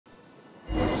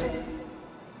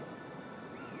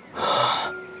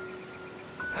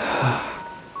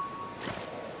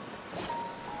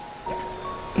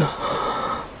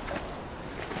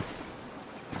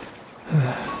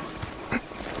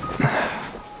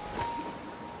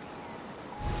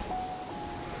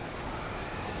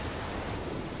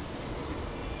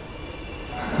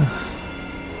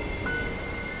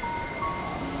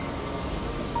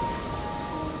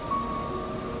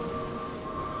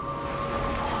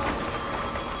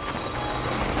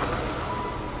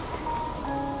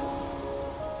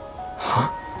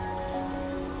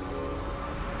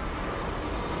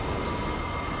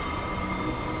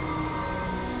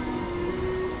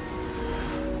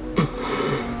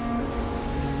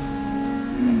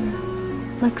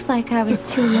Looks like I was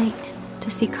too late to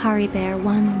see Kari Bear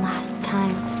one last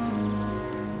time.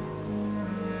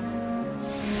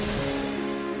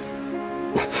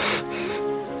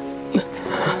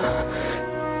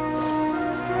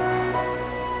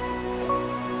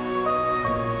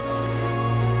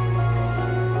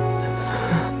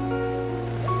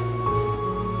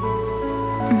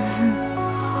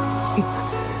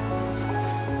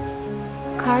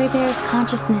 Kari Bear's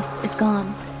consciousness is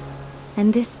gone,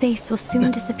 and this space will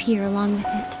soon disappear along with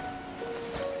it.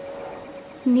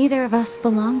 Neither of us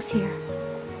belongs here.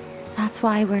 That's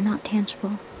why we're not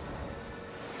tangible.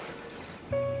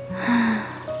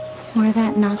 Were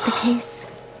that not the case,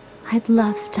 I'd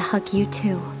love to hug you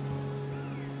too.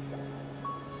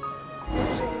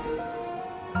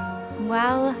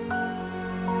 Well,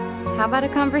 how about a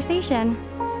conversation?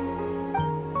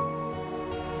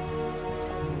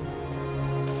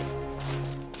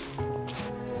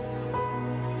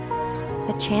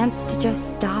 The chance to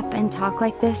just stop and talk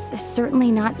like this is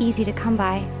certainly not easy to come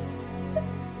by.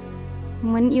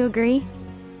 Wouldn't you agree?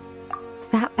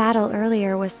 That battle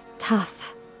earlier was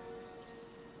tough.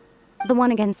 The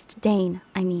one against Dane,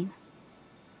 I mean.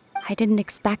 I didn't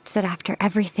expect that after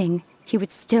everything, he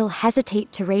would still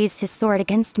hesitate to raise his sword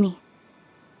against me.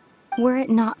 Were it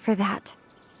not for that,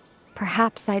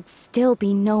 perhaps I'd still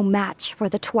be no match for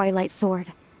the Twilight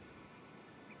Sword.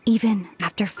 Even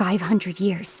after 500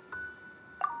 years.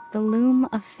 The loom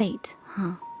of fate,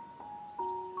 huh?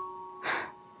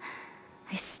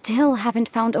 I still haven't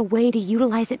found a way to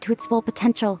utilize it to its full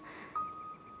potential.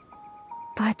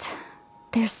 But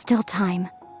there's still time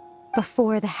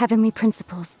before the heavenly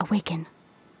principles awaken.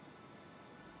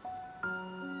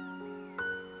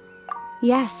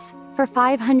 Yes, for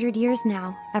 500 years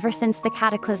now, ever since the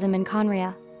cataclysm in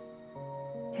Conria,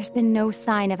 there's been no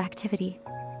sign of activity.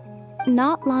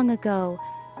 Not long ago,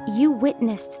 you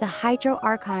witnessed the Hydro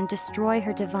Archon destroy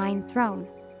her divine throne.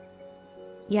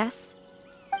 Yes?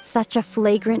 Such a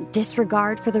flagrant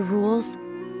disregard for the rules,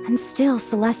 and still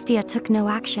Celestia took no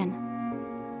action.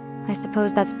 I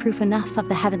suppose that's proof enough of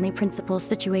the Heavenly Principles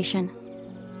situation.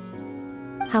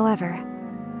 However,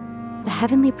 the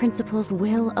Heavenly Principles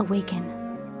will awaken.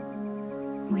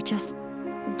 We just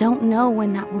don't know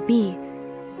when that will be,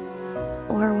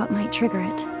 or what might trigger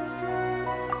it.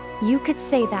 You could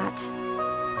say that.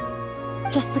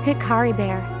 Just look at Kari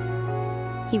Bear.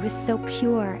 He was so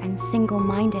pure and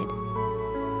single-minded.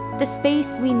 The space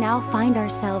we now find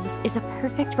ourselves is a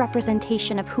perfect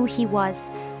representation of who he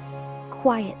was.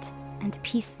 Quiet and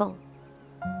peaceful.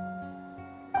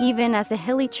 Even as a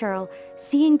hilly churl,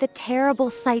 seeing the terrible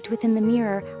sight within the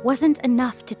mirror wasn't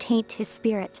enough to taint his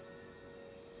spirit.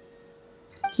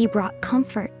 He brought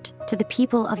comfort to the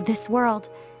people of this world,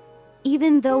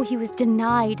 even though he was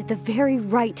denied the very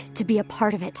right to be a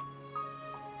part of it.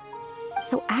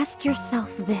 So ask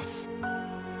yourself this.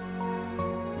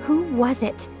 Who was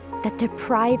it that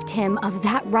deprived him of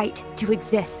that right to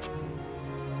exist?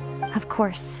 Of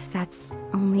course, that's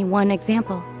only one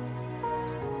example.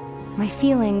 My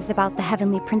feelings about the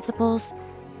Heavenly Principles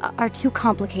are too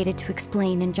complicated to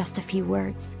explain in just a few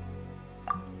words.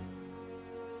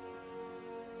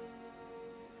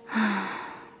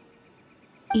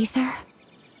 Aether?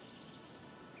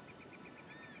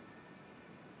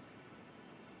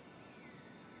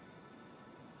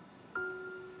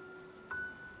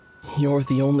 You're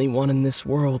the only one in this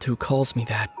world who calls me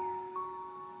that.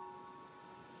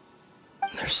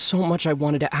 There's so much I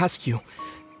wanted to ask you,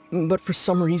 but for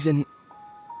some reason,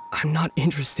 I'm not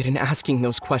interested in asking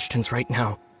those questions right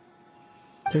now.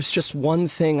 There's just one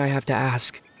thing I have to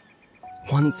ask.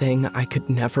 One thing I could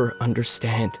never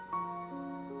understand.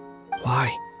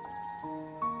 Why?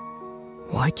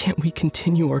 Why can't we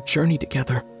continue our journey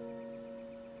together?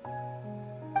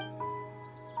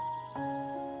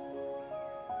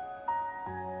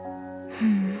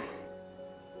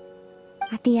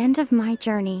 At the end of my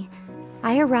journey,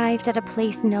 I arrived at a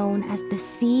place known as the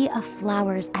Sea of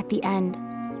Flowers at the end.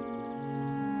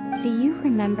 Do you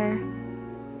remember?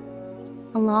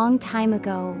 A long time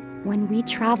ago, when we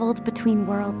traveled between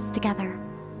worlds together,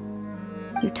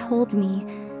 you told me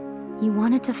you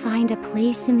wanted to find a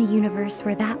place in the universe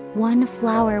where that one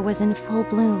flower was in full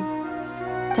bloom.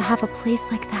 To have a place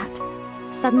like that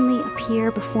suddenly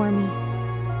appear before me.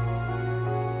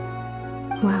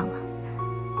 Well,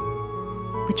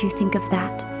 would you think of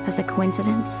that as a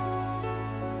coincidence?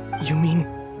 You mean...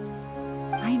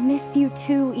 I miss you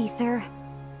too, Aether.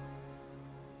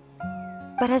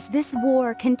 But as this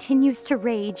war continues to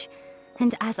rage,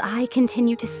 and as I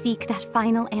continue to seek that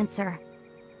final answer,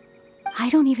 I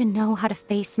don't even know how to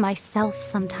face myself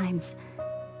sometimes,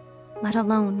 let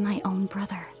alone my own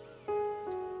brother.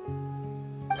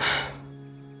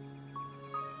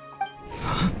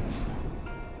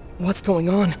 What's going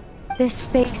on? This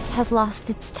space has lost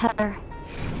its tether.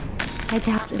 I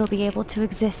doubt it'll be able to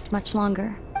exist much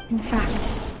longer. In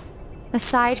fact,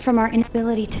 aside from our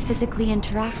inability to physically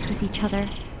interact with each other,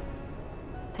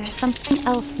 there's something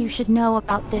else you should know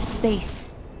about this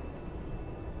space.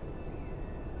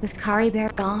 With Kari Bear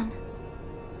gone,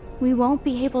 we won't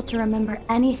be able to remember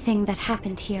anything that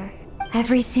happened here.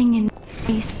 Everything in this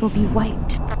space will be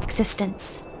wiped from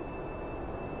existence,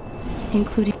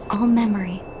 including all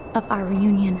memory of our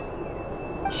reunion.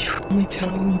 You're only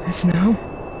telling me this now?